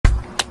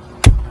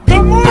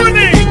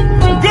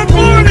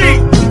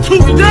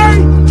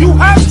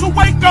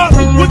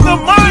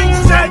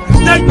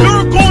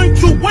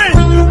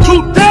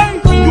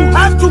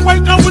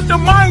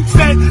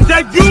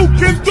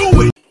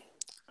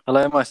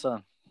Hello, my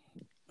son.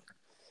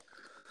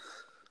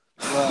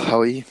 Well, How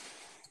are you?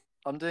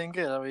 I'm doing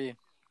good. How are you?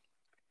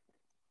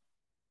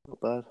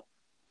 Not bad.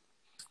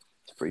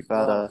 It's pretty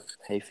bad Well,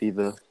 hay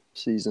fever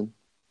season,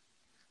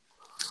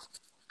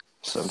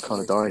 so I'm kind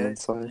of sorry to dying go.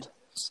 inside.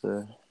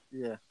 So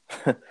Yeah.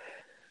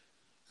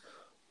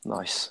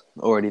 nice,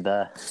 already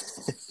there.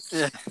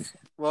 Yeah.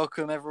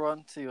 Welcome,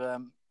 everyone,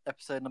 to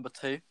episode number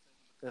 2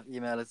 of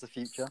Email is the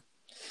Future.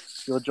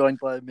 You're joined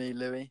by me,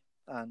 Louis,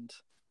 and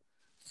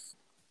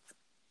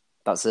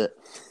That's it.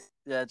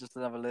 yeah, just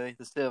another Louis.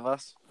 There's 2 of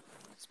us.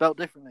 Spelt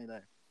differently,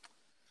 though.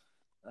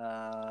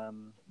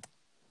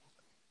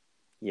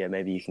 Yeah,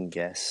 maybe you can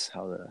guess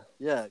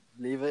Yeah,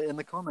 leave it in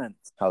the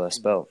comments. how they're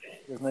spelled.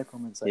 There's no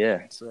comment section.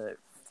 Yeah. So,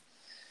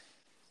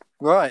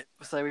 right.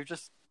 So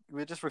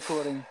we're just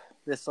recording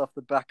this off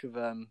the back of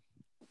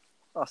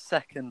our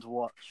second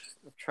watch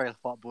of Trailer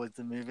Park Boys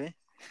the movie.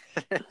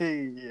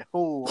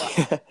 Oh,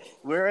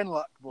 we're in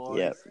luck, boys.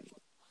 Yeah.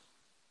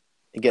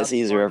 It gets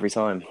easier every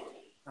time.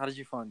 How did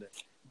you find it?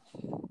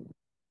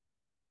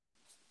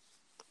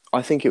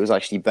 I think it was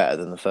actually better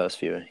than the first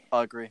viewing.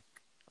 I agree.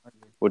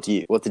 What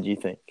did you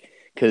think?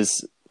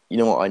 Because you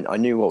know what, I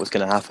knew what was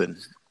going to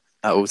happen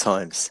at all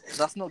times.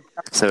 That's not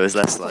So it was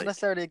less not like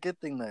necessarily a good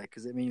thing though,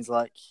 because it means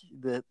like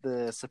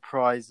the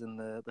surprise and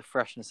the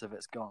freshness of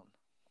it's gone.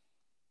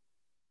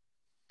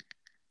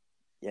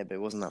 yeah, but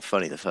it wasn't that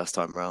funny the first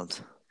time round.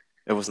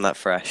 It wasn't that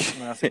fresh.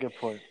 No, that's a good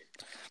point.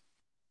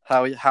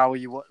 How are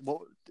you?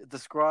 What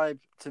describe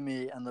to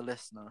me and the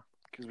listener,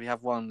 because we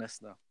have one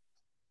listener.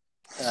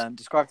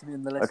 Describe to me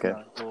and the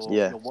listener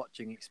your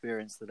watching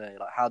experience today.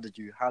 Like, how did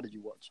you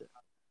watch it?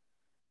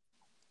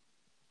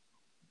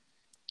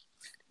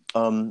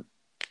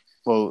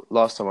 Well,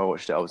 last time I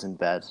watched it, I was in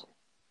bed.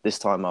 This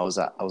time, I was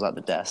at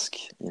the desk.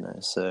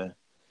 So a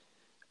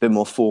bit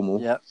more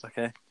formal. Yeah.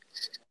 Okay.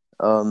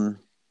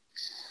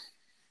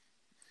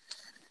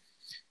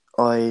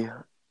 I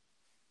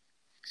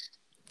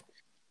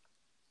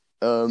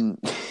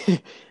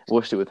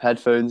watched it with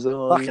headphones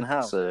on. Fucking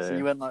hell! So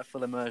you went like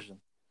full immersion.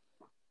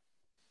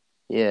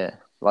 Yeah,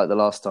 like the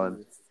last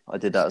time I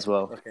did that as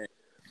well. Okay.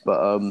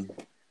 But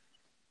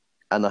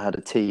and I had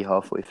a tea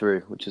halfway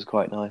through, which was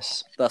quite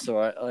nice. That's all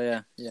right. Oh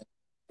yeah.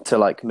 To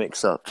like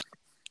mix up,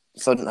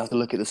 so I didn't have to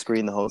look at the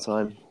screen the whole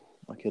time.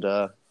 I could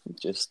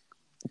just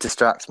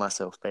distract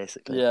myself,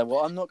 basically. Yeah.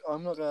 Well, I'm not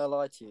gonna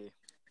lie to you.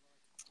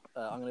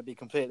 I'm going to be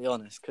completely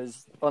honest,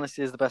 because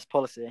honesty is the best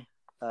policy,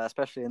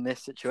 especially in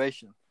this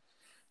situation.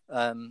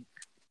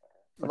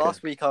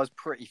 Last week I was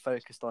pretty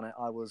focused on it.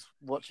 I was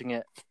watching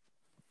it,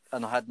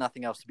 and I had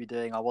nothing else to be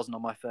doing. I wasn't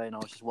on my phone. I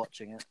was just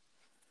watching it.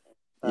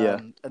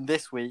 And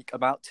this week,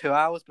 about 2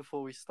 hours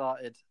before we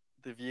started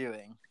the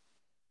viewing,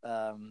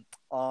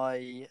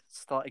 I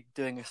started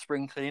doing a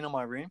spring clean on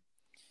my room.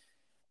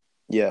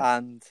 Yeah.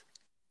 And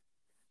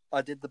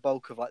I did the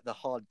bulk of like the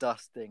hard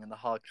dusting and the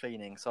hard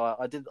cleaning. So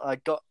I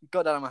got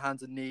down on my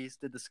hands and knees,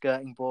 did the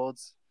skirting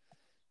boards.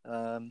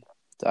 Damn.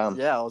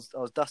 Yeah, I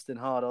was dusting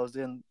hard. I was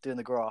doing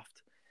the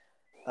graft.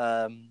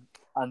 And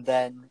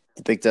then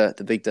the big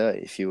dirt,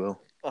 if you will.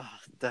 Oh,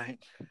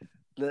 don't.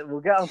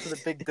 We'll get onto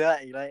the big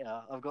dirty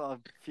later. I've got a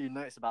few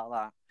notes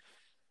about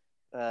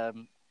that.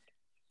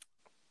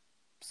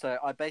 So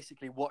I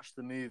basically watched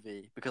the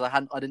movie because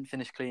I didn't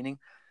finish cleaning,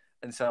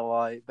 and so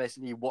I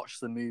basically watched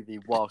the movie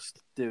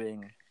whilst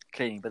doing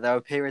cleaning. But there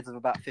were periods of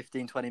about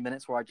 15-20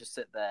 minutes where I just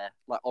sit there,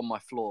 like on my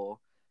floor,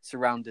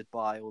 surrounded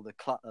by all the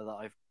clutter that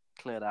I've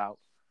cleared out,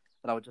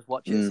 and I would just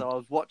watch it. So I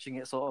was watching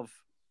it sort of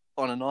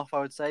on and off,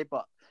 I would say.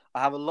 But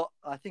I have a lot.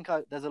 I think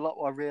there's a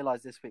lot I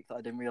realised this week that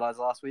I didn't realise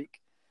last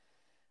week.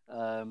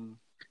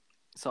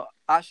 So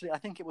actually, I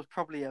think it was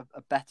probably a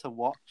better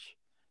watch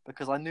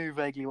because I knew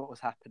vaguely what was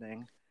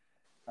happening.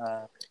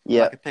 I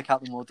could pick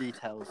out the more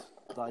details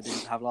that I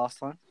didn't have last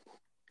time.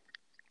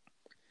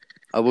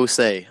 I will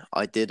say,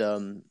 I did,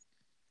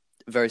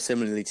 very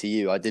similarly to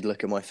you, I did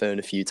look at my phone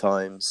a few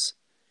times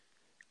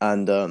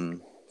and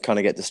kind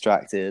of get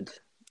distracted.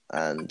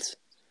 And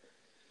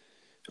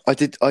I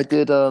did, like,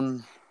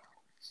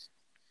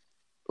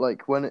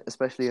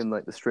 especially in,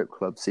 like, the strip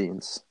club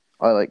scenes,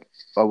 I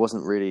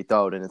wasn't really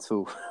dialed in at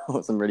all. I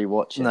wasn't really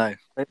watching. No.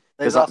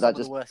 Those are some of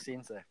the worst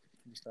scenes, though.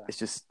 It's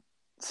just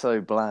so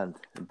bland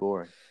and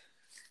boring.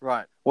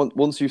 Right.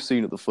 Once you've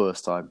seen it the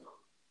first time,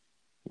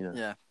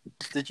 Yeah.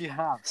 Did you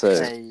have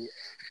a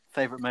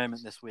favourite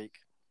moment this week?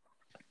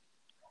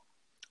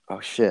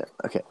 Oh, shit.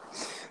 Okay.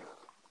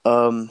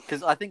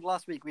 Because I think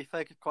last week we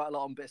focused quite a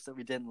lot on bits that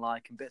we didn't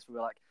like and bits we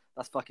were like,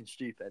 that's fucking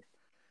stupid.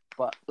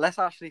 But let's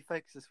actually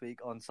focus this week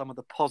on some of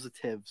the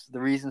positives, the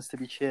reasons to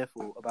be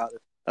cheerful about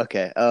it.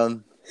 Okay.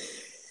 Go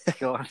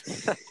on.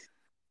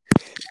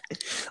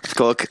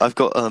 I've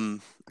got a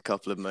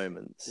couple of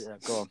moments. Yeah,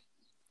 go on.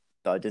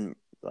 That I didn't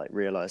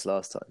realize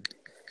last time.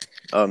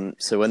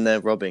 So when they're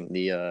robbing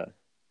the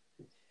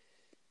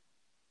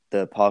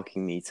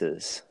parking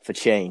meters for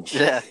change.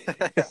 Yeah.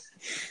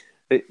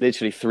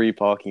 Literally 3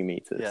 parking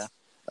meters.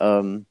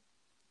 Yeah.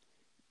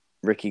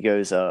 Ricky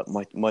goes,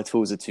 my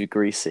tools are too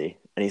greasy,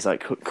 and he's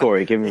like,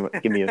 Corey, give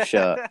me your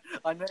shirt.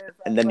 I know that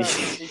And then well.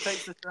 He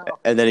takes the shirt off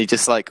and then he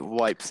just like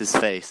wipes his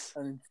face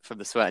and from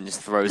the sweat and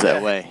just throws it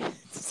away.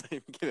 So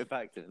give it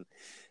back to him.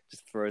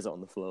 Just throws it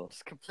on the floor.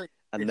 just complete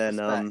And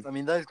disrespect. then I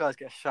mean, those guys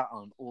get shot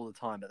on all the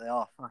time, but they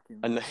are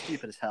fucking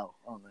stupid as hell,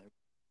 aren't they?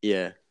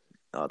 yeah,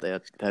 oh,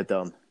 they're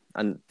dumb,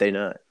 and they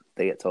know it.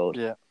 They get told.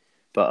 Yeah.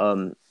 But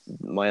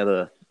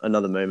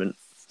another moment,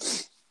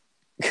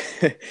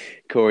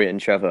 Corey and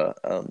Trevor,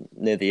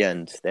 near the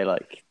end,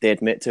 they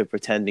admit to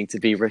pretending to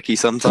be Ricky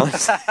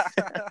sometimes.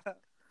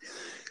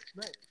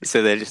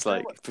 So they just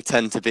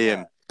pretend to be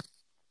him.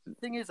 The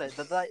thing is,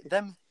 that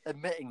them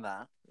admitting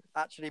that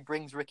actually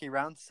brings Ricky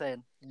round to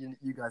saying,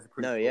 "You guys are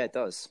pretty." No, cool. yeah, it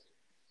does.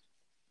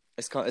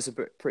 It's a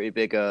pretty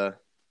big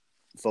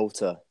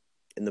volta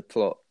in the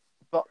plot,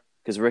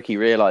 because Ricky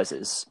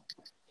realizes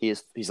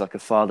he's like a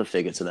father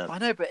figure to them. I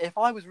know, but if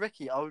I was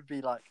Ricky, I would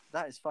be like,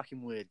 "That is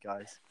fucking weird,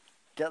 guys.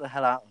 Get the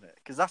hell out of it,"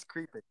 because that's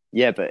creepy.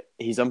 Yeah, but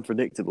he's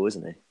unpredictable,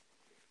 isn't he?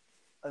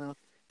 And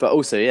But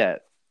also, yeah,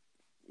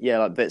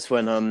 like bits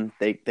when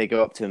they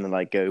go up to him and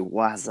like go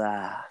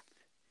waza.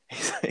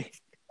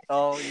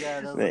 oh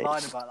yeah, there's a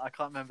line about it. I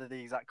can't remember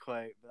the exact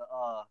quote,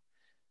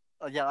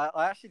 but yeah,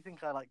 I actually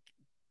think I like.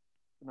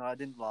 No, I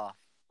didn't laugh.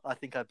 I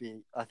think I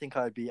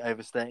would be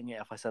overstating it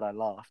if I said I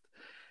laughed.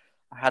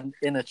 I had an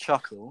inner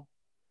chuckle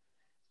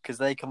because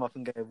they come up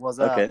and go, "What's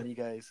up?" And he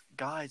goes,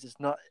 "Guys, it's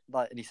not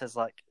like," and he says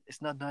like,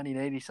 "It's not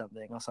 1980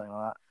 something or something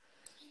like that."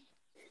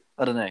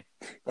 I don't know.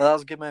 Well, that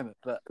was a good moment.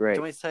 But Great. do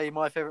you want me to tell you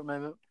my favorite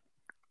moment?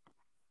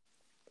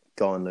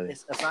 Go on,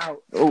 Louis.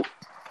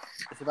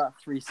 It's about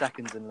 3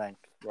 seconds in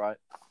length, right?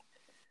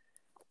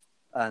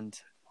 And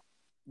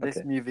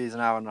this movie is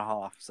an hour and a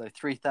half, so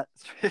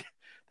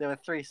there were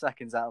 3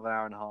 seconds out of an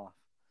hour and a half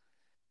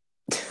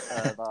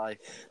that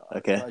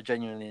I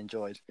genuinely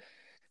enjoyed.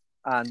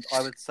 And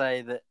I would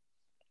say that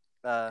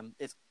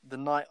it's the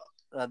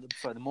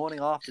morning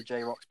after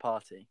J-Rock's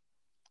party,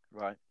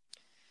 right?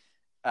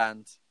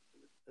 And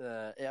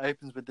it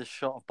opens with this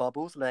shot of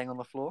Bubbles laying on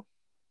the floor.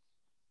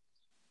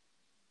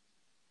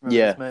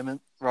 Remember this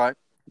moment, right?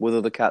 With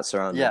all the cats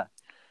around him. Yeah.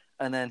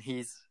 And then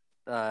he's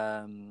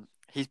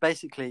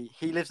basically,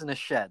 he lives in a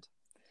shed.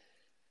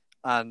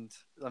 And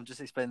I'm just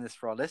explaining this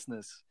for our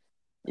listeners.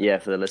 Yeah,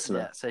 for the listener.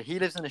 Yeah, so he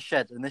lives in a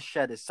shed, and this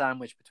shed is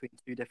sandwiched between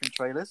 2 different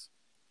trailers.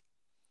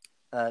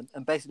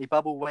 And basically,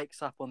 Bubble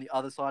wakes up on the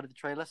other side of the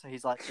trailer, so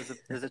he's like,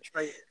 there's a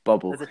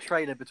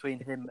trailer between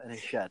him and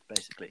his shed,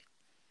 basically.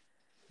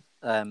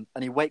 And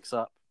he wakes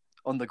up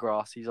on the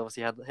grass. He's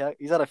obviously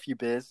had a few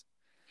beers.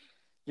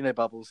 You know,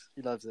 Bubbles,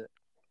 he loves it.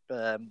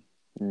 And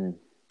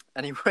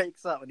he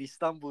wakes up and he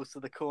stumbles to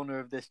the corner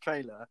of this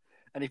trailer,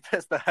 and he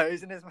puts the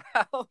hose in his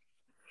mouth.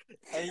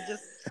 And he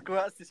just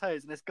squirts this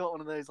hose, and it's got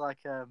one of those like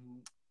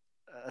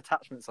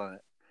attachments on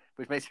it,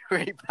 which makes it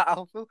really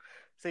powerful.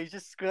 So he's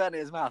just squirting it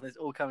in his mouth, and it's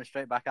all coming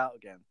straight back out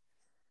again.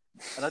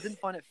 And I didn't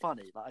find it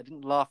funny. Like, I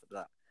didn't laugh at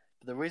that.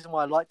 But the reason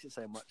why I liked it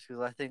so much is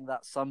because I think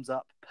that sums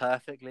up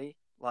perfectly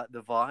like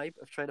the vibe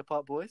of Trailer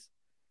Park Boys.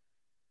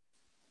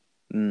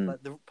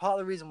 Like part of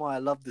the reason why I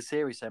loved the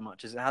series so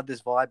much is it had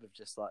this vibe of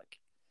just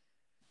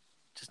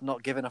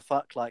not giving a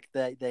fuck. Like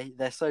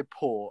they're so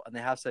poor and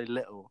they have so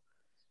little,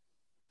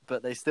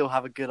 but they still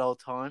have a good old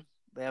time.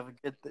 They have a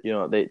good.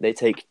 They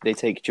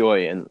take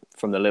joy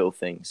from the little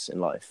things in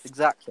life.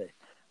 Exactly,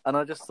 and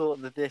I just thought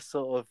that this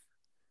sort of,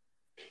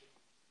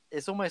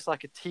 it's almost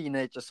like a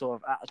teenager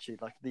sort of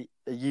attitude, like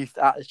a youth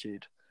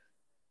attitude.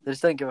 They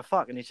just don't give a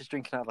fuck, and he's just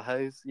drinking out of a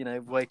hose,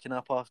 waking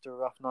up after a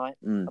rough night,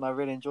 and I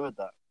really enjoyed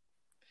that.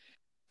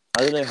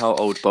 I don't know how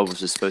old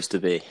Bubbles is supposed to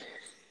be.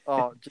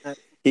 Oh,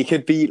 he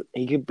could be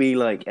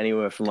like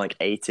anywhere from like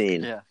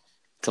 18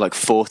 to like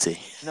 40.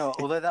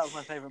 Although that was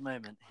my favourite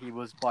moment, he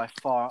was by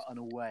far and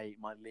away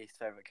my least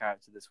favourite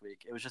character this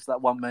week. It was just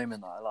that one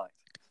moment that I liked.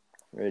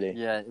 Really?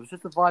 Yeah, it was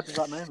just the vibe of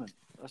that moment.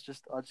 I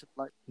just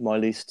like my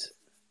least.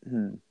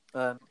 To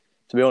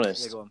be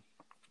honest, go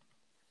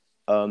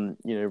on.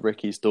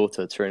 Ricky's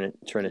daughter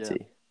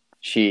Trinity.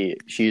 Yeah.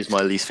 She's my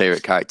least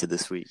favourite character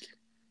this week.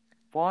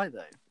 Why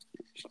though?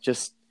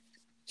 Just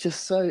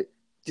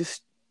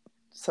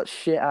such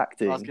shit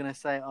acting. I was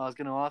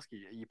gonna ask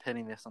you, are you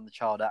pinning this on the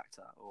child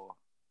actor or?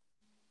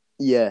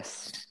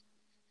 Yes,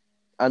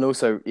 and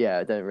also,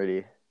 I don't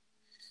really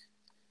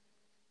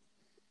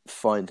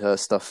find her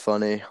stuff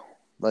funny,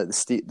 like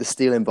the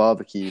stealing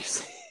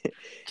barbecues. Do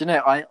you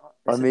know?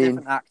 It's a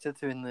different actor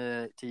to in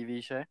the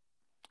TV show.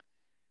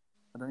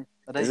 I don't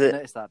even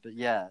notice that, but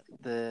yeah,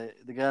 the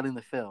girl in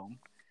the film.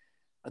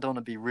 I don't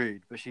want to be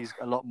rude, but she's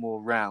a lot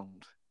more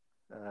round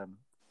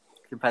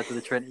compared to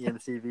the Trinity in the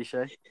TV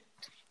show.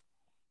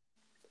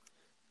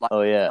 Like,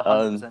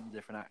 100%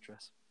 different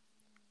actress.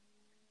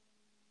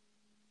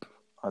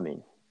 I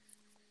mean,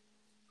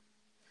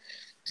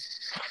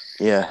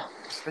 she's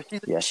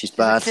bad. She's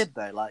a kid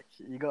though. Like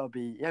you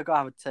gotta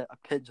have a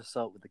pinch of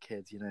salt with the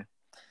kids,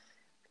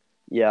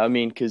 Yeah, I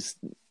mean, because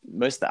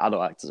most of the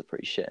adult actors are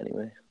pretty shit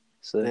anyway.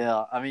 So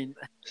yeah, I mean,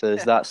 so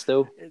is that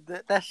still?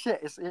 They're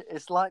shit.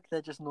 It's like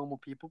they're just normal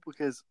people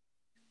because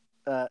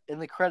in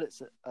the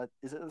credits,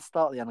 is it at the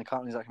start or the end? I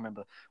can't exactly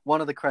remember.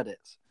 One of the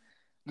credits,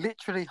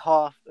 literally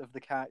half of the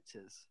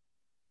characters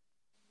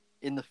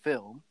in the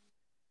film,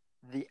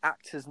 the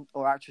actor's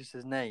or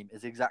actress's name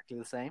is exactly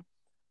the same.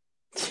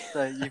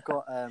 So you've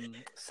got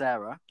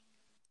Sarah.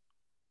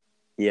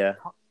 Yeah,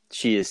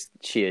 she is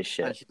shit.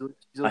 And she's also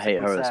I hate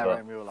called her Sarah as well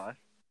in real life.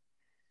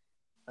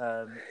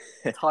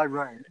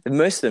 Tyrone.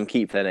 Most of them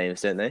keep their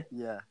names, don't they?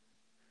 Yeah.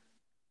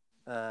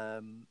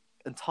 And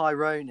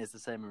Tyrone is the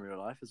same in real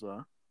life as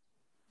well.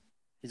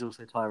 He's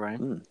also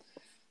Tyrone.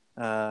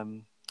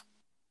 And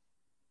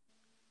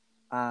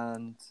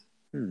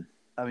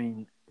I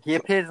mean, he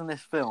appears in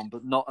this film,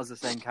 but not as the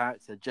same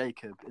character,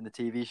 Jacob, in the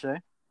TV show.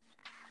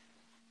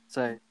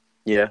 So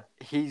yeah,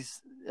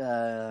 he's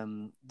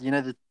the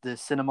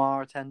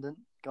cinema attendant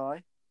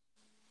guy.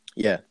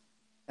 Yeah.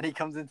 And he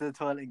comes into the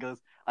toilet and goes,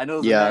 "I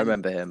know." Yeah, I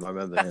remember him.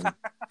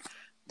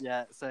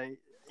 Yeah, so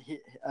he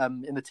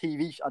in the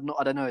TV show,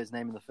 I don't know his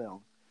name in the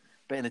film,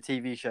 but in the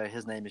TV show,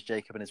 his name is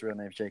Jacob and his real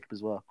name is Jacob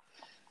as well.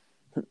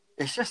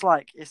 It's just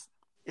like it's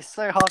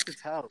so hard to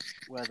tell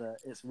whether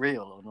it's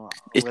real or not.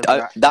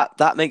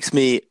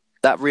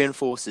 That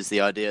reinforces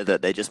the idea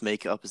that they just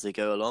make it up as they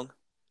go along.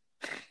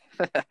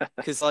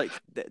 Because like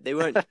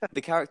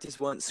the characters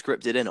weren't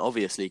scripted in,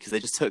 obviously, because they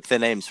just took their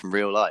names from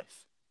real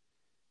life.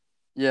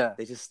 Yeah,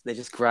 they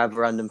just grab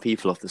random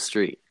people off the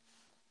street.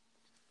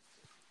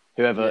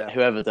 Whoever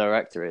the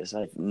director is,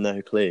 I have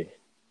no clue.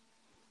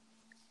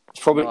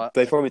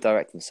 They probably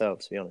direct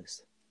themselves, to be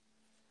honest.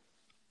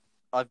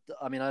 I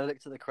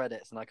looked at the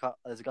credits and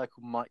there's a guy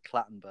called Mike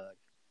Clattenburg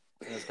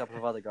and there's a couple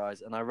of other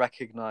guys and I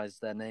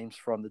recognized their names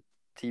from the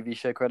TV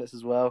show credits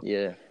as well.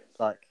 Yeah,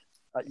 like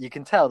you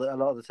can tell that a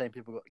lot of the same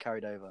people got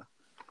carried over.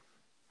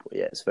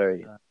 Yeah, it's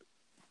very,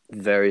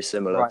 very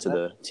similar to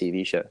the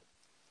TV show.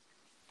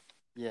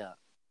 Yeah,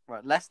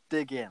 right. Let's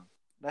dig in.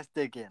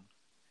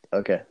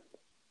 Okay.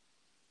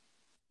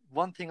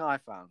 One thing I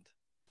found.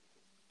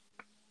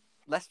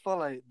 Let's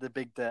follow the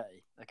Big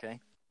Dirty, okay?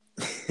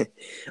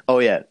 Oh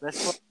yeah.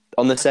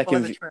 On the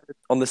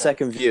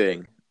second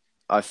viewing,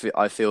 I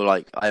feel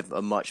like I have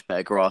a much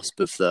better grasp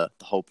of the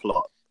whole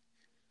plot.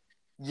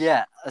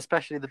 Yeah,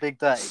 especially the Big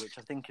Dirty, which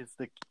I think is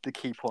the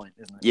key point,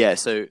 isn't it? Yeah.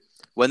 So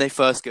when they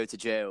first go to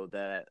jail,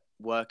 they're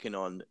working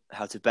on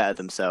how to better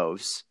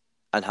themselves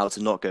and how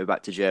to not go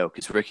back to jail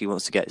because Ricky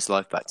wants to get his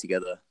life back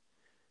together,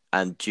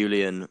 and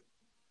Julian.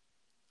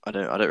 I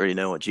don't really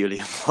know what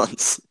Julian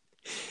wants.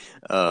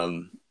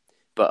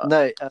 But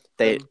no,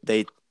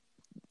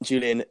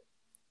 Julian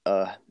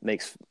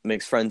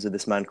makes friends with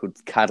this man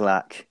called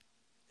Cadillac,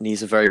 and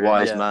he's a very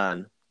wise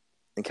man.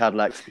 And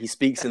Cadillac, he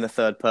speaks in the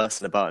third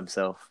person about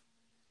himself.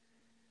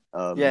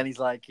 And he's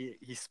like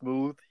he's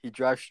smooth, he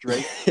drives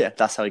straight. Yeah,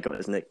 that's how he got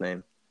his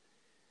nickname.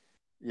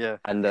 Yeah,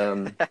 and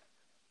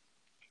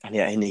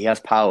and he has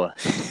power.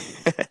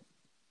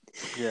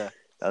 Yeah,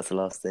 that's the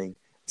last thing.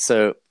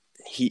 So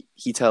he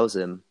tells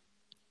him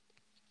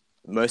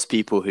most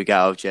people who get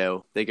out of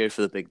jail, they go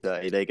for the Big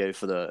Dirty. They go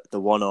for the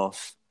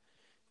one-off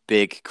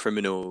big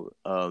criminal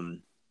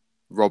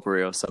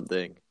robbery or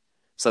something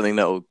that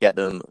will get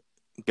them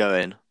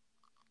going,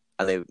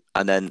 and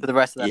then for the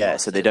rest of their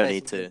life. So they don't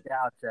need to get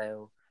out of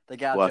jail. They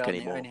get out work of jail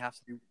anymore.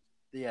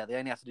 They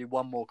only have to do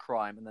one more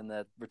crime, and then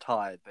they're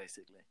retired,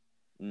 basically.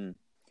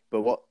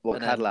 But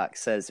what Cadillac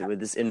says with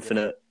this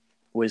infinite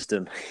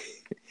wisdom,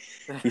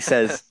 he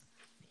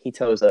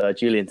tells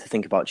Julian to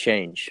think about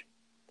change.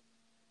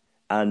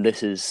 And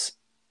this is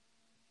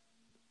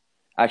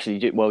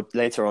actually,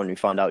 later on we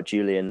find out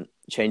Julian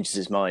changes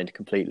his mind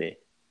completely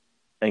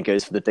and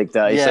goes for the Big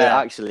Dirty. Yeah. So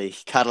actually,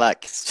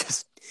 Cadillac is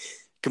just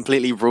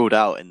completely ruled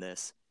out in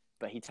this.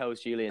 But he tells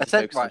Julian to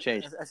focus on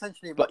change.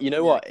 Essentially, but you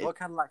know what? What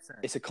Cadillac says?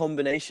 It's a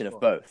combination of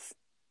both.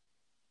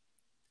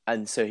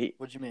 And so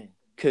What do you mean?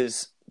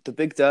 Because the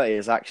Big Dirty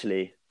is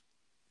actually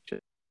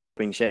just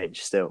being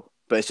changed still,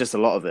 but it's just a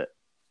lot of it.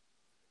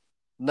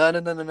 No.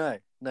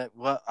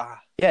 What?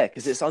 Yeah,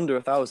 because it's under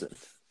 1,000.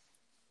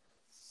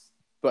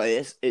 But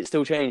it's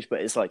still changed. But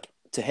it's like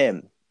to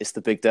him, it's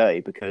the Big Dirty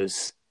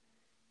because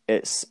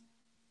it's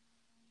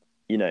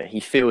he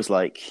feels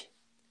like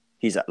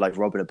he's like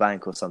robbing a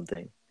bank or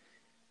something.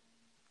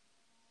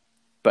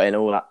 But in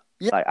all that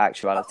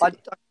actuality, I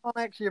can't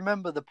actually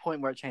remember the point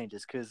where it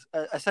changes because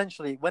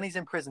essentially when he's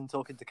in prison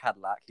talking to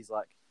Cadillac, he's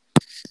like,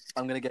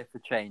 "I'm going to go for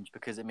change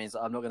because it means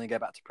I'm not going to go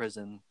back to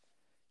prison.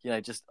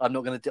 I'm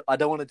not going to. I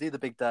don't want to do the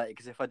Big Dirty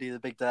because if I do the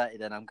Big Dirty,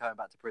 then I'm going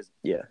back to prison.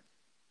 Yeah,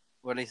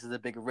 or at least there's a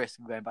bigger risk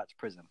of going back to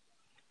prison."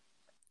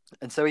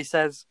 And so he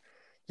says,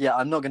 "Yeah,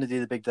 I'm not going to do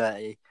the Big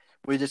Dirty.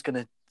 We're just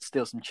going to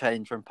steal some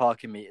change from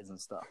parking meters and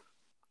stuff."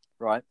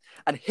 Right?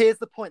 And here's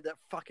the point that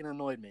fucking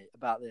annoyed me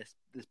about this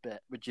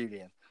bit with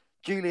Julian.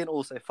 Julian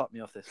also fucked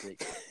me off this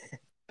week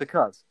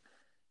because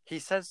he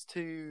says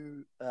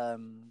to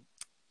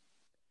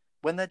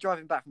when they're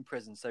driving back from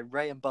prison, so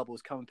Ray and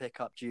Bubbles come and pick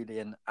up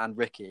Julian and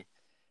Ricky,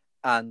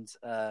 and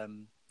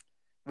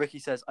Ricky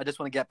says, "I just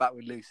want to get back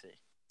with Lucy,"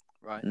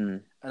 right?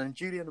 And then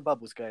Julian and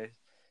Bubbles go,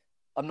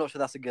 "I'm not sure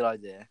that's a good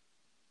idea."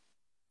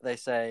 They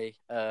say,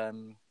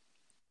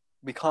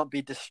 we can't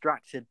be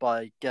distracted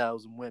by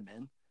girls and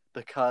women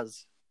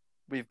because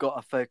we've got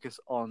to focus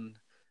on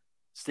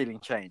stealing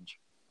change.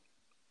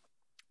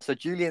 So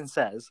Julian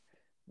says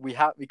we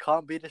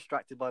can't be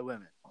distracted by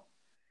women.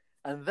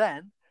 And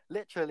then,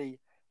 literally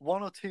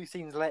 1 or 2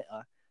 scenes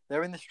later,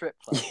 they're in the strip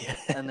club,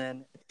 and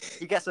then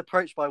he gets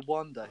approached by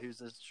Wanda,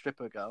 who's a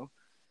stripper girl,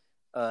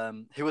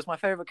 who was my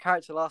favourite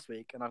character last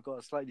week, and I've got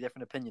a slightly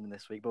different opinion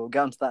this week, but we'll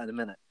get onto that in a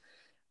minute.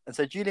 And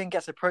so Julian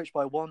gets approached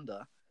by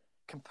Wanda,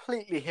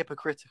 completely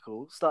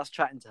hypocritical, starts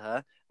chatting to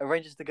her,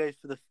 arranges to go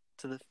to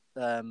the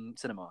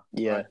cinema.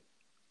 Yeah. Right?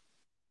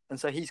 And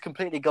so he's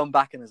completely gone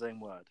back in his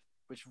own word,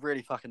 which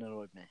really fucking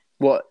annoyed me.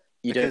 What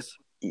you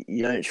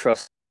don't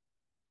trust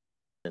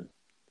them?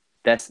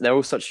 They're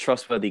all such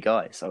trustworthy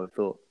guys. I would have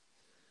thought.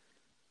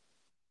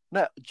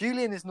 No,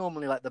 Julian is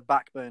normally like the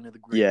backbone of the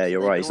group. Yeah, so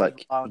you're right. He's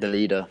like the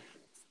leader.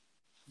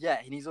 Yeah,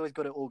 and he's always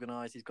got it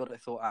organised. He's got it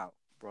thought out,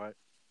 right?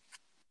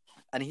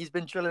 And he's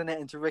been drilling it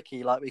into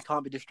Ricky, like, we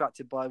can't be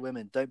distracted by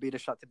women. Don't be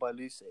distracted by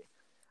Lucy.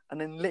 And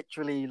then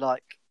literally,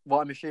 like,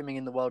 what I'm assuming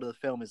in the world of the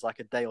film is like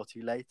a day or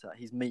two later,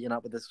 he's meeting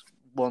up with this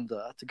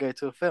Wanda to go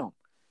to a film.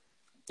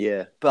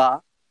 Yeah.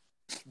 But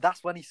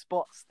that's when he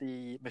spots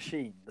the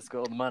machine that's got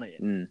all the money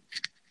in.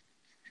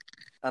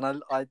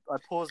 And I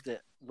paused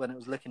it when it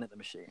was looking at the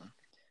machine.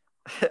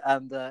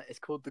 And it's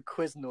called the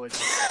Quiznoid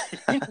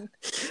machine.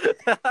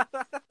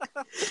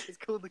 It's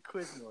called the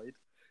Quiznoid.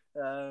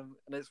 And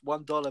it's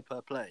 $1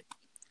 per play.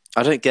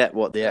 I don't get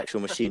what the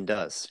actual machine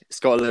does. It's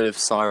got a load of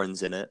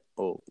sirens in it,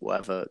 or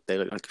whatever. They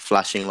look like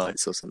flashing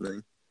lights or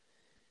something.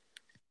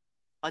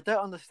 I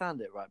don't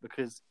understand it, right?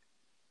 Because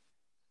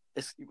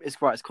it's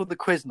right. It's called the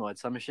Quiznoid,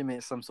 so I'm assuming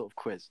it's some sort of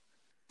quiz.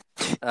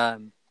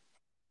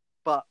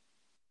 But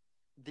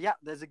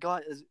there's a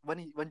guy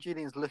when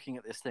Julian's looking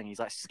at this thing, he's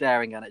like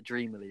staring at it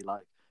dreamily,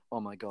 like, oh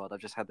my god, I've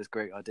just had this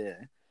great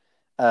idea.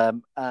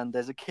 And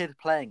there's a kid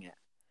playing it.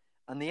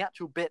 And the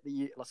actual bit that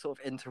you sort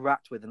of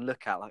interact with and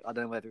look at, like, I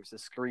don't know whether it's a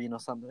screen or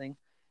something,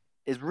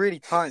 is really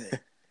tiny.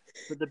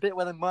 But the bit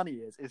where the money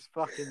is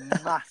fucking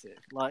massive.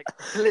 Like,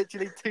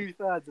 literally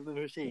 2/3 of the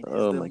machine is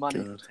the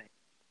money contained.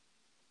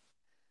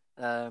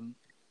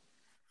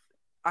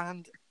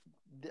 And,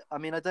 I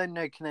mean, I don't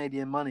know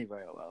Canadian money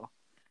very well,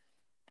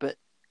 but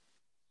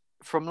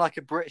from, like,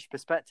 a British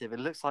perspective, it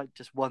looks like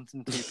just 1s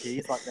and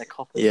 2p's, like they're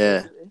coppers.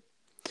 Yeah. Basically.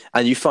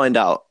 And you find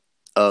out,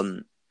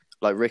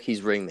 like,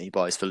 Ricky's ring that he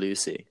buys for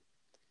Lucy,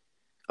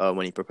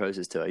 when he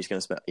proposes to her,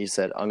 he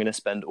said, I'm going to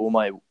spend all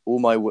my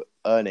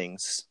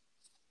earnings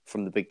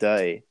from the Big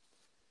Day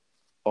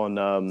on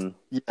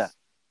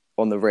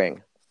the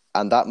ring.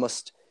 And that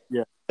must,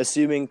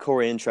 assuming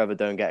Corey and Trevor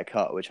don't get a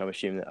cut, which I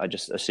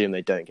just assume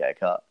they don't get a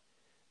cut,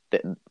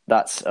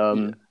 that's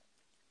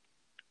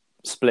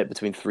split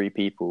between 3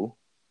 people.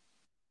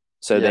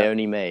 So they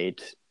only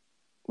made,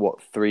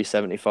 what,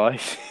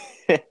 $375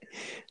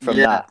 from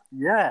that.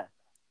 Yeah.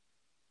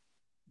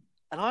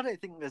 And I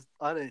don't think there's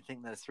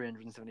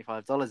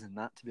 $375 in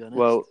that, to be honest.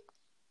 Well,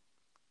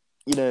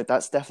 you know,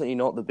 that's definitely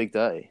not the Big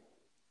Day.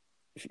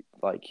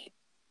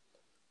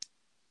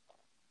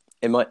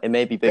 It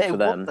may be big for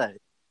them.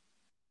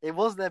 It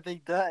was their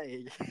big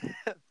day.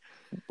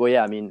 Well,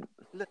 yeah, I mean,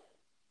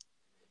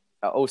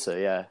 also,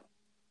 yeah,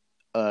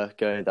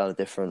 going down a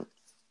different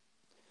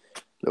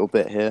little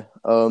bit here.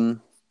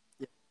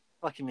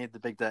 Fucking leave the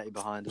big dirty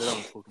behind. I don't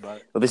want to talk about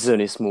it. Well, this is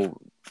only a small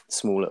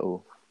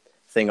little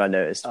thing I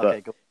noticed,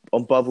 but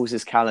on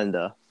Bubbles'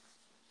 calendar,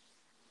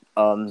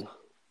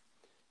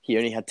 he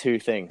only had 2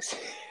 things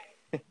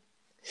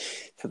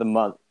for the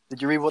month.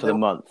 Did you read what for the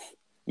month?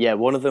 Yeah,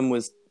 one of them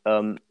was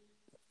to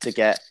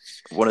get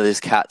one of his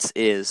cat's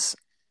ears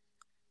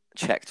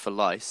checked for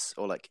lice,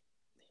 or like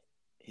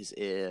his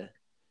ear.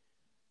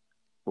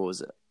 What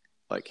was it?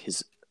 Like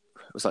it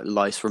was like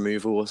lice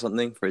removal or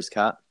something for his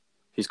cat,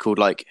 who's called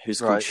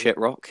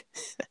Shitrock.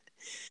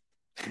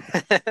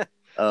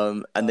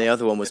 And the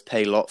other one was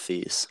pay lot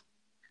fees.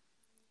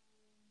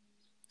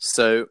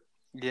 So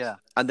yeah,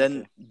 and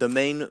then the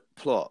main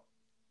plot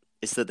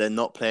is that they're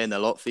not paying their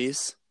lot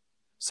fees.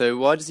 So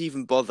why does he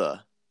even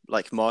bother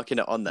like marking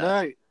it on there?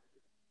 No,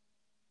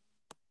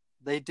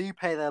 they do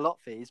pay their lot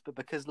fees, but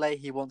because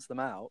Leahy wants them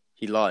out,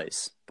 he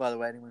lies. By the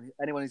way,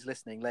 anyone who's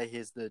listening, Leahy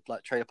is the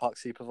trailer park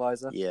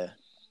supervisor. Yeah,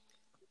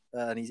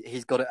 and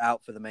he's got it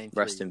out for the main.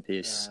 Rest 3. in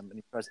peace.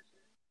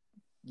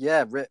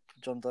 Yeah, rip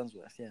John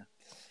Dunsworth. Yeah.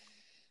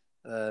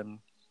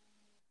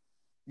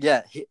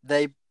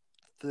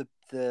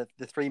 The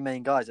 3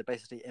 main guys are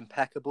basically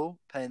impeccable,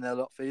 paying their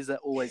lot fees. They're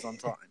always on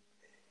time.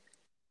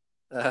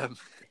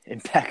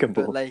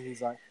 Impeccable. But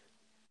Leahy's like,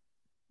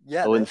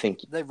 yeah, I wouldn't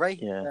think.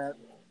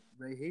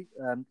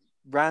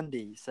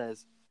 Randy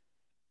says,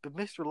 but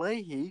Mr.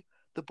 Leahy,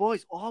 the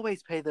boys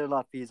always pay their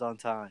lot fees on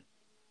time.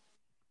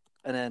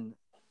 And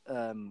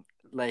then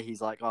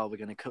Leahy's like, oh, we're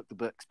going to cook the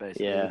books,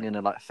 basically. Yeah. We're going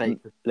to fake.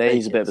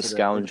 Leahy's a bit of a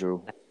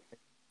scoundrel.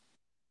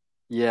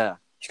 Yeah.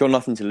 He's got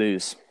nothing to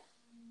lose.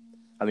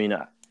 I mean,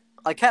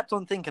 I kept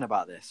on thinking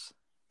about this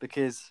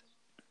because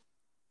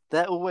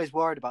they're always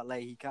worried about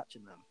Leahy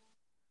catching them.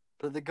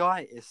 But the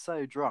guy is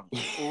so drunk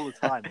all the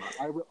time.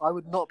 Like, I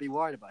would not be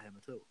worried about him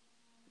at all.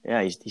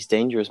 Yeah, he's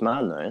dangerous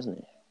man though,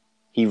 isn't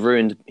he?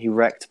 He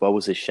wrecked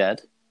Bubbles'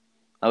 shed.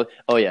 Oh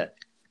yeah.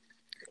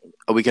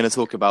 Are we going to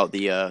talk about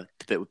the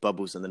bit with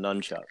Bubbles and the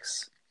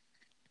nunchucks?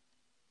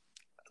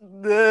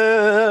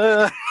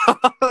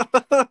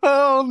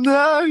 Oh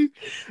no!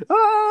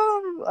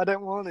 Oh, I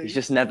don't want to. He's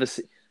just never.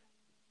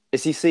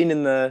 Is he seen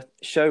in the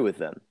show with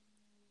them?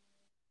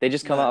 They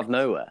just come out of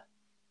nowhere.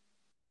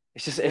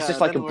 It's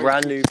just like a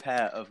brand new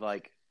pair of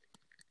like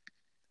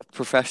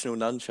professional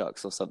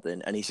nunchucks or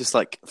something, and he's just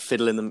like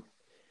fiddling them,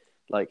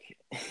 like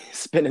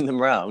spinning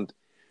them round.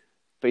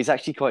 But he's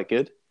actually quite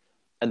good.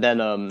 And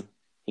then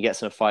he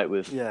gets in a fight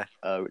with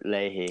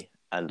Leahy,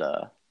 and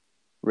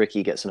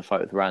Ricky gets in a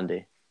fight with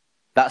Randy.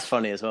 That's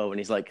funny as well when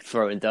he's like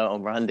throwing dirt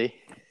on Randy,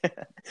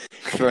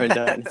 throwing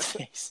dirt in his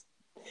face.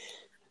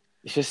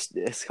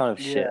 It's kind of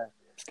shit.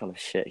 It's kind of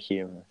shit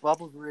humor.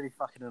 Bubbles really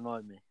fucking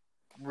annoyed me.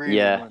 Really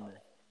annoyed me.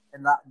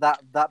 And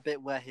that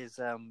bit where his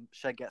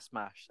shed gets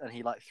smashed and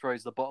he like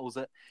throws the bottles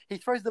at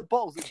Julian.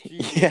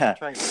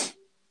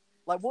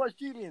 Like, what has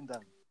Julian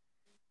done?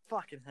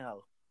 Fucking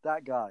hell,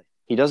 that guy.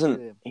 He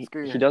doesn't. He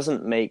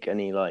doesn't make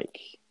any like.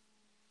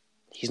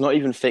 He's not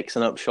even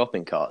fixing up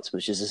shopping carts,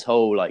 which is his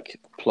whole like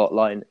plot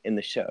line in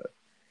the show.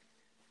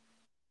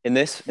 In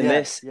this,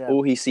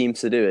 all he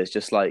seems to do is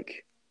just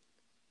like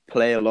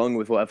play along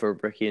with whatever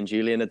Ricky and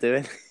Julian are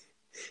doing.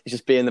 He's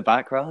just be in the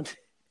background.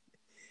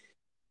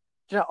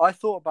 You know, I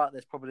thought about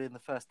this probably in the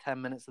first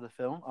 10 minutes of the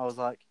film. I was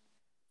like,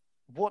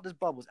 what does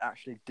Bubbles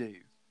actually do?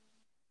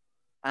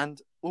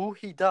 And all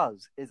he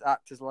does is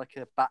act as like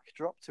a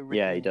backdrop to Ricky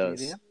and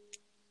Julian.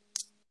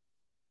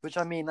 Which,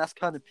 I mean, that's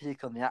kind of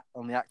peak on the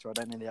actor. I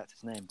don't know the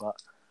actor's name,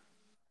 but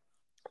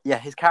yeah,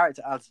 his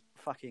character adds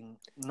fucking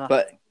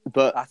nothing.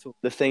 But at all.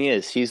 The thing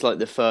is, he's like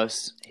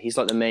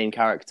the main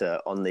character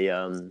on the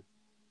on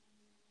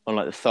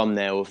like the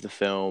thumbnail of the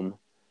film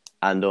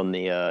and on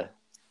the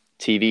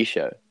TV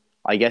show.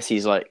 I guess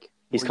he's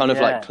kind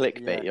of like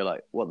clickbait. Yeah. You're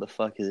like, what the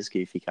fuck is this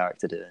goofy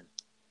character doing?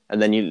 And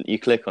then you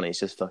click on it, he's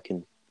just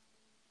fucking.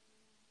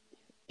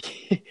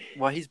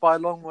 Well, he's by a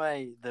long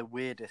way the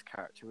weirdest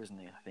character, isn't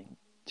he? I think.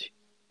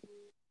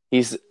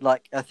 He's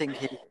like, I think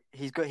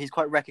he's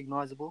quite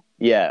recognizable.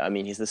 Yeah, I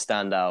mean, he's the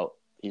standout.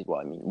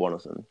 One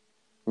of them.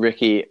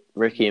 Ricky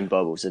and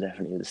Bubbles are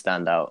definitely the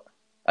standout,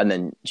 and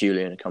then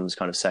Julian comes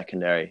kind of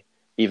secondary,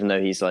 even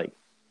though he's like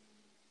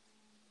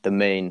the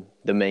main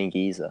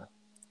geezer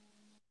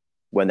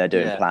when they're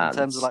doing plans.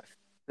 In terms of like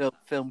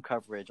film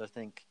coverage, I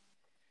think.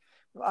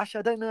 Actually,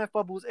 I don't know if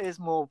Bubbles is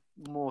more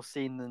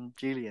seen than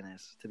Julian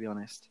is, to be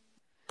honest.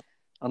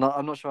 I'm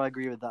not sure I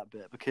agree with that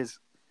bit because.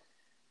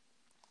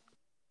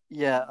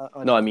 Yeah,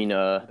 I don't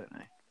know.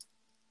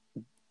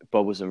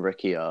 Bubbles and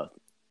Ricky are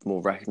more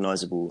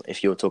recognizable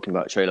if you're talking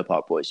about Trailer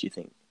Park Boys. Do you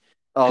think?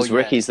 Because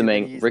Ricky's the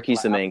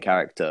main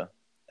character,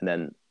 and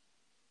then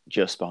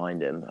just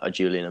behind him are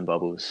Julian and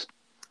Bubbles.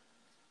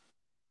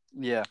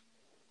 Yeah.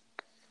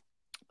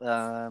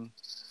 Right,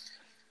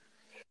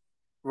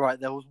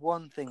 there was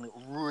one thing that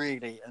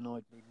really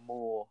annoyed me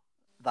more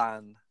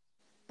than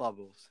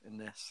Bubbles in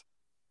this.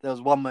 There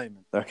was one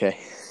moment. Okay.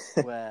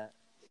 where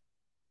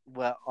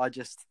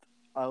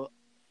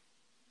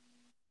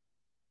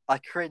I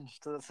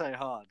cringed so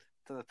hard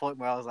to the point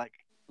where I was like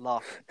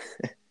laughing.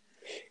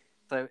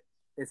 So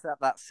it's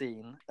at that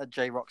scene at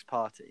J-Rock's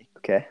party.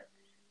 Okay.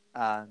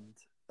 And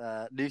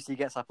Lucy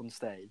gets up on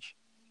stage.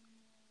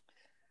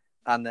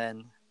 And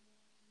then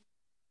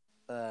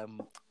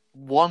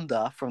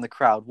Wanda from the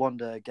crowd,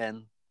 Wanda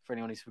again, for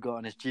anyone who's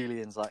forgotten, is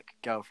Julian's like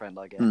girlfriend,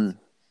 I guess.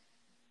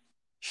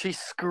 She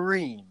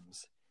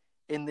screams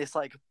in this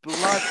like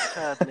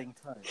blood-curdling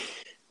tone.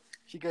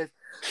 She goes,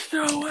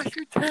 "Show us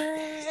your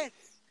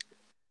tits!"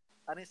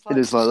 And it's like, it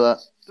is like that.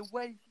 The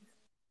way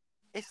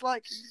it's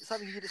like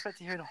something you'd expect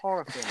to hear in a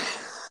horror film.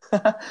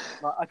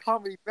 Like, I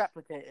can't really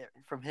replicate it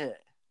from here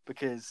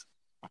because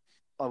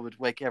I would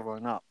wake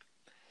everyone up.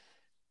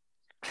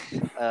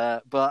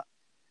 But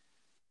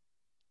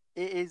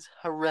it is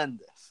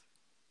horrendous.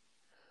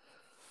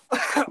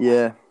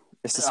 Yeah,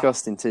 it's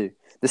disgusting too.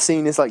 The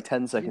scene is like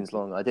 10 seconds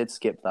long. I did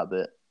skip that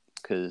bit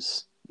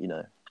because,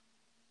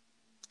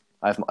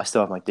 I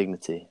still have my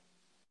dignity.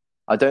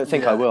 I don't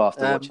think I will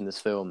after watching this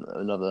film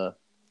another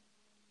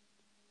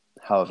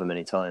however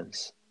many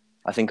times.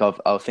 I think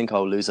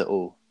I'll lose it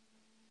all.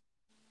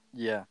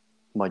 Yeah.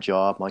 My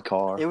job, my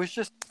car. It was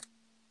just.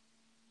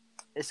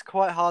 It's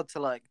quite hard to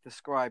like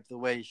describe the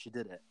way she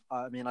did it.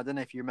 I mean, I don't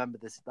know if you remember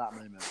this at that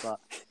moment, but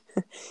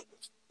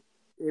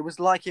it was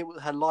like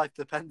her life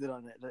depended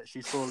on it that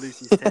she saw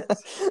Lucy's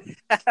tits.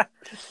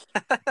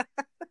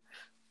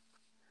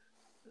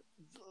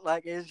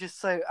 Like, it's just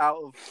so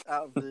out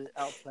of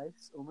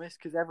place almost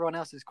because everyone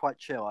else is quite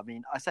chill. I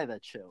mean, I say they're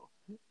chill.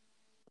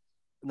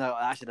 No,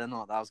 actually, they're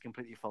not. That was a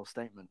completely false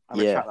statement. I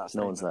retract that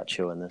statement. No one's that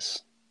chill in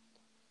this.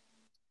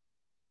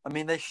 I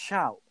mean, they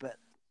shout, but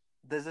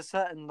there's a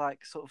certain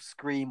like sort of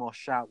scream or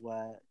shout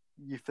where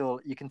you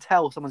can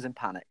tell someone's in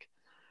panic.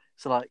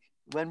 So like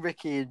when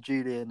Ricky and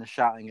Julian are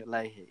shouting at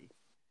Leahy,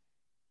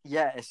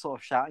 yeah, it's sort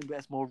of shouting, but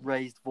it's more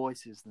raised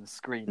voices than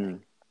screaming.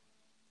 Mm.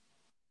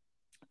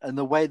 And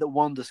the way that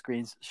Wonder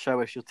screams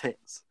 "Show us your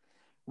tits"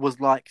 was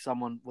like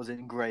someone was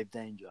in grave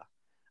danger,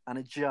 and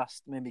it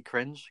just made me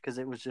cringe because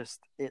it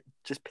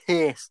just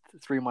pierced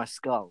through my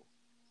skull.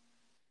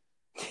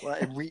 Well,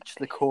 it reached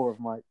the core of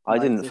my I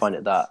didn't find it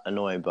existence. that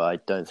annoying, but I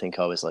don't think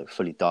I was like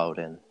fully dialed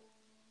in.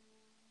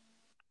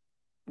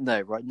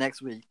 No, right.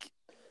 Next week,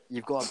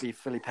 you've got to be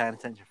fully paying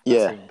attention for that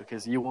Yeah. scene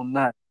because you will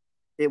know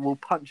it will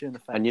punch you in the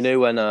face. And you know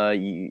when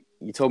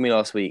you told me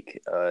last week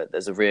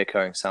there's a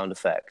reoccurring sound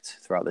effect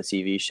throughout the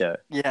TV show.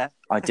 Yeah,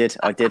 I did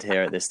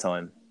hear it this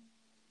time.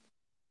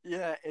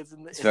 yeah,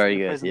 it's very in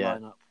the good, prison yeah.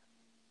 lineup.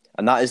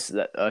 And that is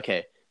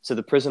okay. So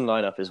the prison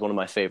lineup is one of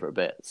my favorite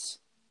bits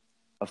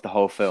of the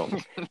whole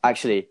film.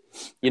 Actually,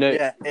 you know,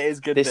 Yeah, it is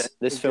good.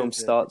 this film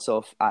starts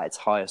off at its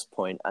highest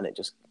point and it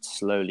just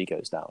slowly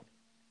goes down.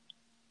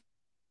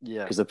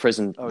 Yeah, Because the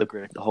prison, I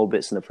agree. the whole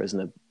bits in the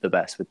prison are the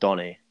best with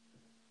Donnie,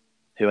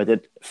 who I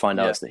did find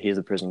out Yeah. is that he is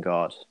a prison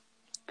guard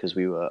because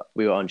we were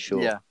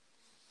unsure. Yeah,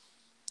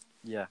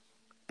 yeah.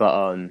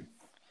 But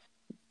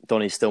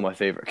Donnie's still my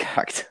favorite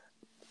character.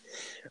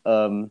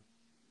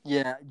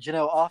 Yeah, do you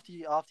know, after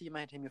you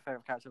made him your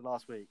favorite character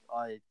last week,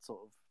 I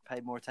sort of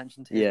paid more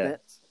attention to his Yeah.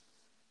 bits,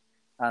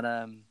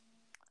 and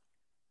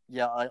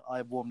yeah,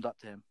 I warmed up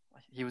to him.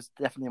 He was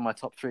definitely in my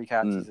top 3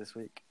 characters this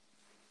week.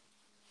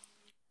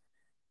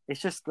 It's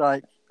just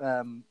like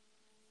your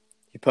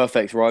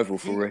perfect rival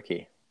for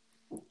Ricky,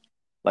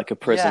 like a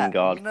prison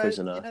guard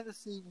prisoner. You know the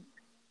scene,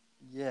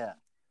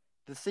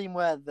 the scene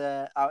where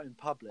they're out in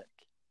public,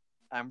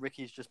 and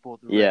Ricky's just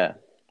bought the ring. Yeah.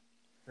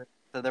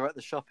 So they're at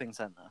the shopping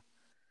center.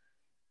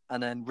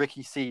 And then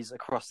Ricky sees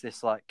across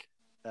this like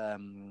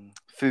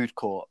food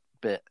court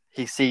bit.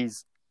 He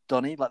sees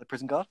Donnie, like the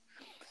prison guard,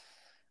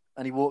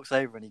 and he walks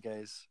over and he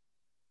goes,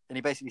 and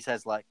he basically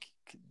says like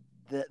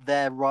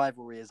their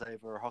rivalry is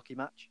over a hockey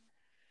match,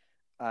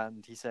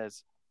 and he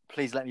says,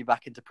 "Please let me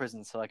back into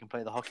prison so I can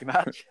play the hockey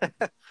match."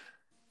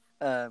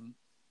 And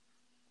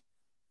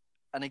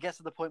it gets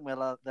to the point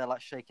where they're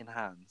like shaking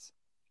hands,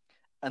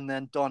 and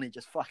then Donnie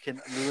just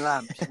fucking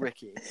lamps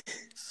Ricky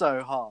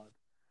so hard.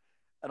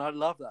 And I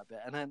love that bit.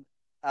 And then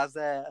as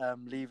they're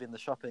leaving the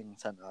shopping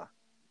center,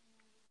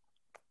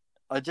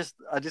 I just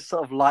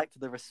sort of liked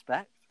the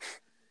respect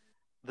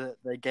that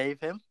they gave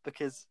him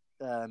because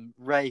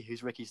Ray,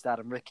 who's Ricky's dad,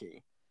 and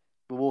Ricky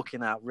were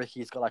walking out.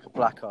 Ricky's got like a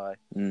black eye,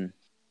 and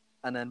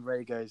then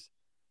Ray goes,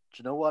 "Do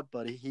you know what,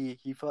 buddy?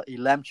 He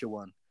lamped you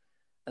one."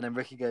 And then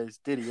Ricky goes,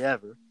 "Did he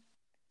ever?"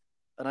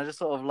 And I just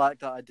sort of like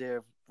that idea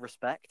of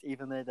respect,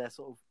 even though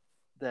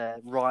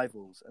they're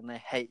rivals and they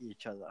hate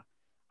each other.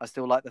 I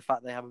still like the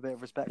fact they have a bit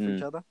of respect for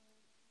each other.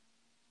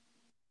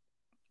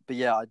 But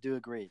yeah, I do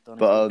agree. Donnie's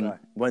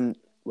but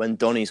when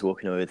Donnie's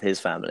walking away with his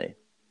family,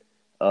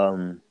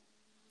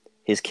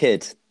 his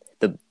kid,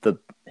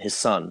 his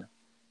son,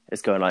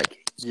 is going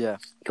like, "Yeah,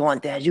 go on,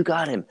 Dad, you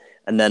got him."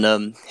 And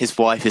then his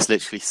wife is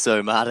literally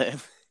so mad at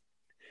him.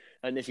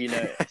 And if you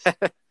notice,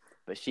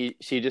 but she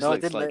just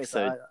looks like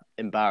so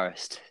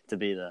embarrassed to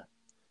be there.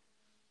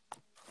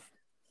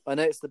 I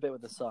noticed the bit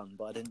with the son,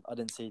 but I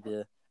didn't see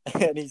the.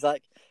 And he's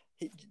like,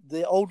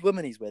 the old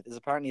woman he's with is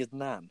apparently his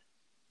nan.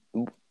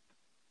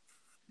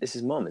 This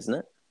is mom, isn't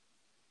it?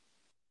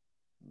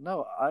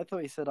 No, I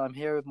thought he said, "I'm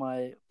here with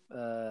my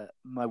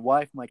my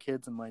wife, my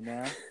kids, and my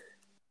nan,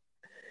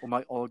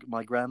 or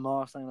my grandma,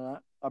 or something like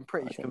that." I'm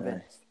pretty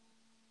convinced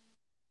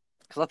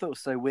because I thought it was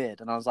so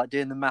weird, and I was like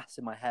doing the maths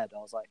in my head. I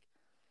was like,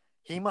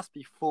 he must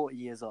be 40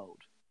 years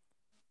old.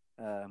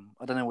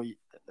 I don't know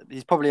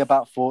he's probably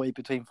about 40,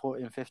 between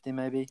 40 and 50,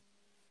 maybe.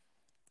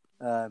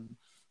 And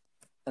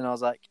I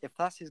was like, if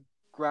that's his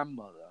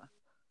grandmother,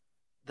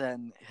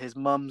 then his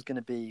mum's going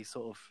to be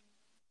sort of,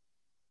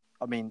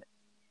 I mean,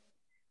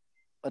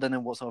 I don't know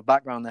what sort of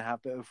background they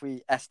have, but if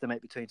we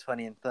estimate between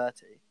 20 and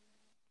 30,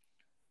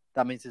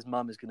 that means his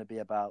mum is going to be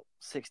about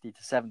 60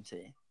 to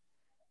 70.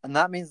 And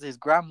that means his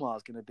grandma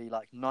is going to be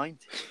like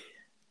 90.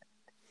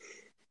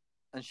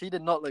 And she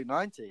did not look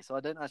 90, so I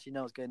don't actually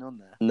know what's going on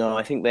there. No,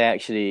 I think they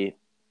actually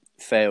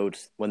failed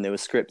when they were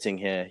scripting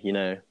here,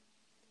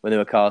 when they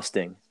were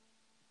casting.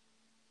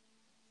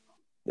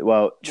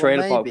 Well,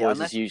 Trailer Park Boys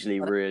is usually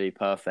really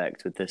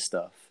perfect with this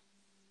stuff.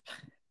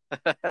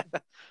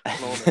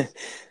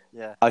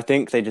 Yeah. I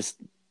think they just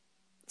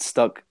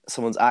stuck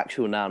someone's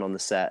actual nan on the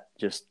set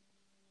just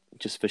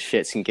for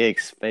shits and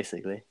gigs,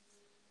 basically.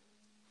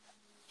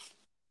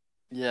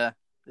 Yeah,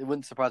 it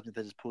wouldn't surprise me if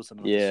they just pulled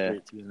someone off the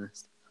street, to be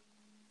honest.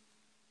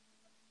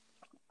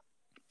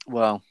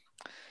 Well,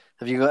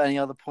 have you got any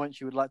other points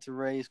you would like to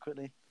raise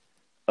quickly?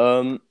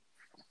 No,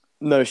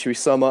 should we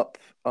sum up?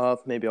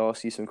 Maybe I'll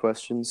ask you some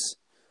questions.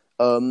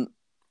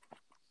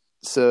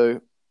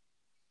 So,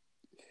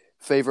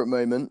 favorite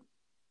moment?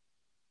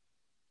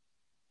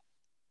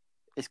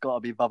 It's got to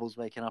be Bubbles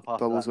waking up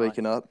after Bubbles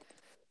waking up.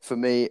 For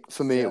me,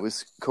 it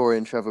was Corey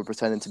and Trevor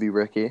pretending to be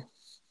Ricky.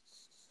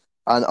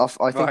 And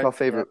I think our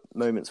favorite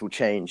moments will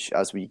change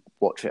as we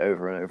watch it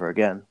over and over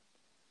again.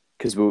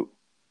 Because we'll.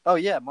 Oh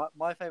yeah,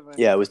 my favorite.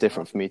 Yeah, it was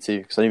different for me too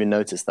because I didn't even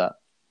notice that.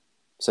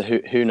 So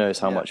who knows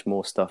how Yeah. much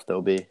more stuff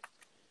there'll be?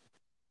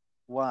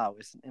 Wow,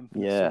 it's an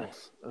infinite Yeah.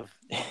 source of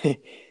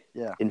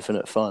yeah.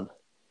 Infinite fun.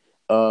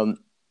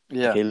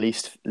 Yeah. Okay,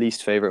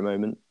 least favorite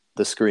moment,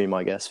 the scream,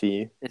 I guess, for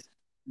you.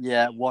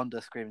 Yeah,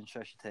 Wanda screaming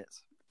 "show she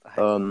tits." I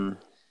hate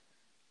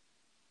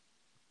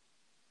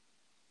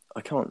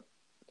that.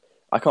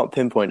 I can't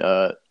pinpoint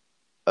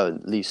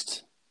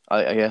least.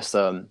 I guess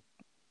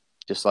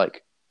just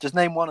like Just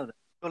name one of them.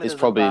 Surely it's there's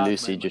a probably bad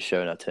Lucy moment. just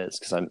showing her tits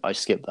because I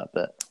skipped that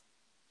bit.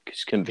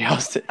 Just couldn't be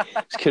asked.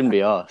 Just couldn't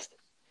be asked.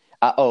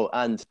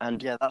 And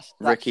Yeah, that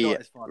Ricky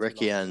shot is far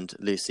too long. and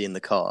Lucy in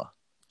the car,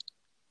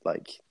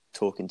 like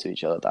talking to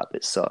each other. That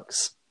bit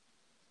sucks.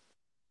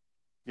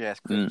 Yeah, it's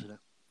cringe, isn't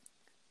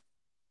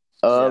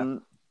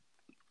it?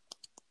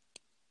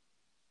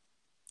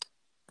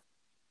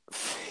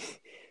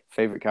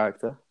 Favorite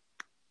character?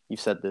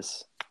 You've said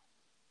this.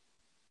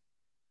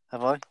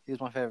 Have I? He was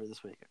my favorite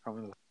this week. I can't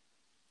remember.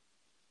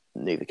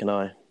 Neither can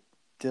I.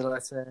 Did I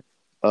say?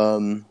 I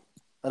don't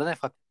know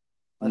if I.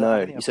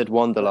 No, you said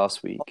Wanda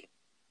last week.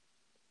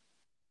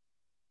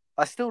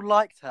 I still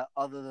liked her,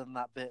 other than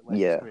that bit where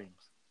she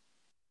screams.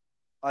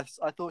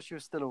 I thought she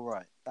was still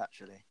alright,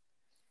 actually.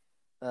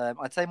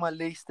 I'd say my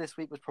least this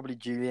week was probably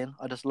Julian.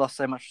 I just lost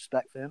so much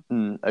respect for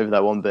him. Over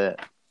that one bit.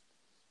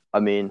 I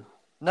mean,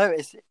 no,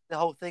 it's the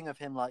whole thing of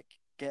him like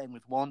getting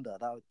with Wanda.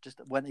 That just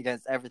went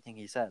against everything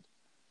he said.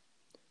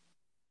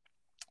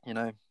 You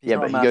know. Yeah,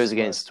 but he goes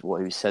against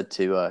what he said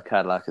to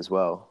Cadillac as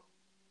well.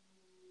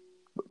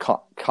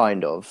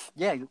 Kind of.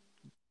 Yeah.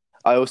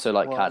 I also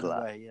like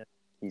Cadillac. Way, yeah.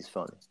 He's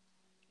funny.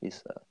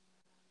 He's.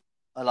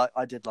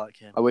 I did like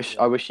him. I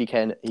wish he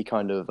kind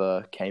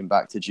of came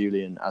back to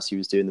Julian as he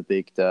was doing the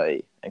big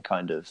dirty and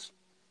kind of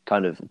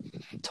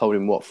told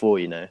him what for,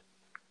 you know.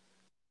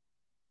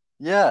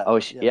 Yeah. I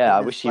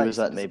wish he was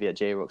at maybe at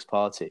J-Rock's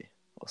party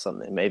or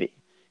something, maybe,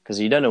 because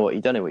you don't know what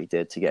he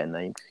did to get in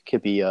there. He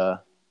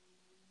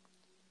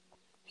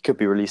could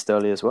be released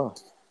early as well.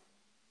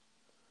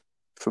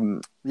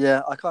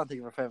 I can't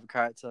think of a favorite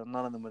character.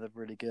 None of them were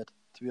really good,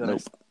 to be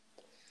honest.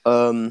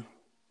 Nope.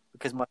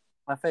 Because my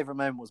favorite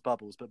moment was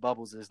Bubbles, but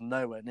Bubbles is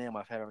nowhere near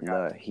my favorite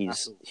character. No,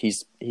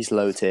 he's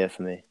low tier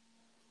for me.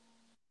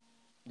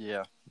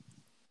 Yeah.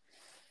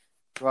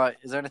 Right.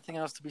 Is there anything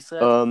else to be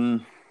said? I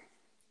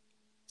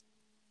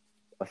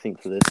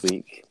think for this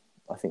week,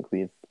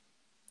 we've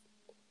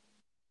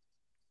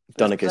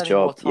done a good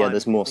job. Yeah,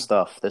 there's more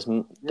stuff. There's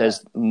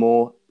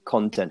more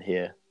content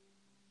here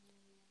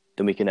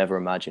than we can ever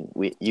imagine.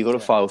 You got to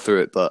file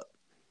through it, but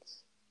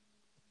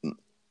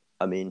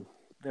I mean,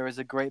 there is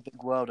a great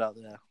big world out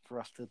there for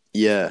us to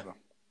discover.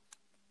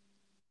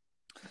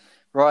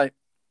 Right.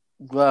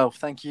 Well,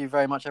 thank you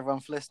very much,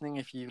 everyone, for listening.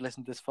 If you've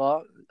listened this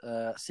far,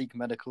 seek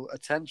medical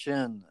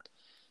attention.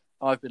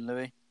 I've been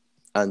Louis.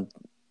 And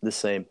the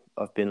same.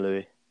 I've been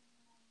Louis.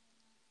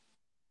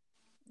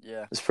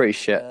 Yeah. It's pretty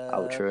shit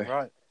outro.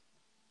 Right.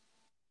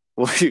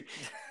 What?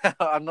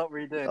 I'm not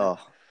redoing it. Oh,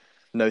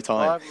 no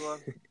time. Bye, everyone.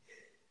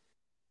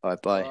 All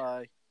right, bye.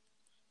 Bye.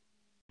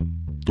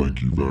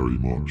 Thank you very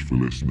much for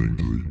listening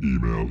to the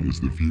Email is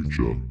the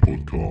Future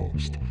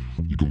podcast.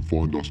 You can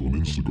find us on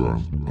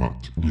Instagram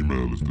at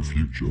Email is the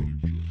Future.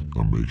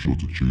 And make sure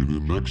to tune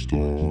in next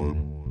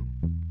time.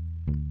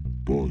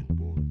 Bye.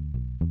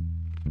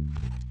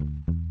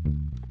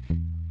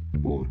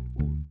 Bye.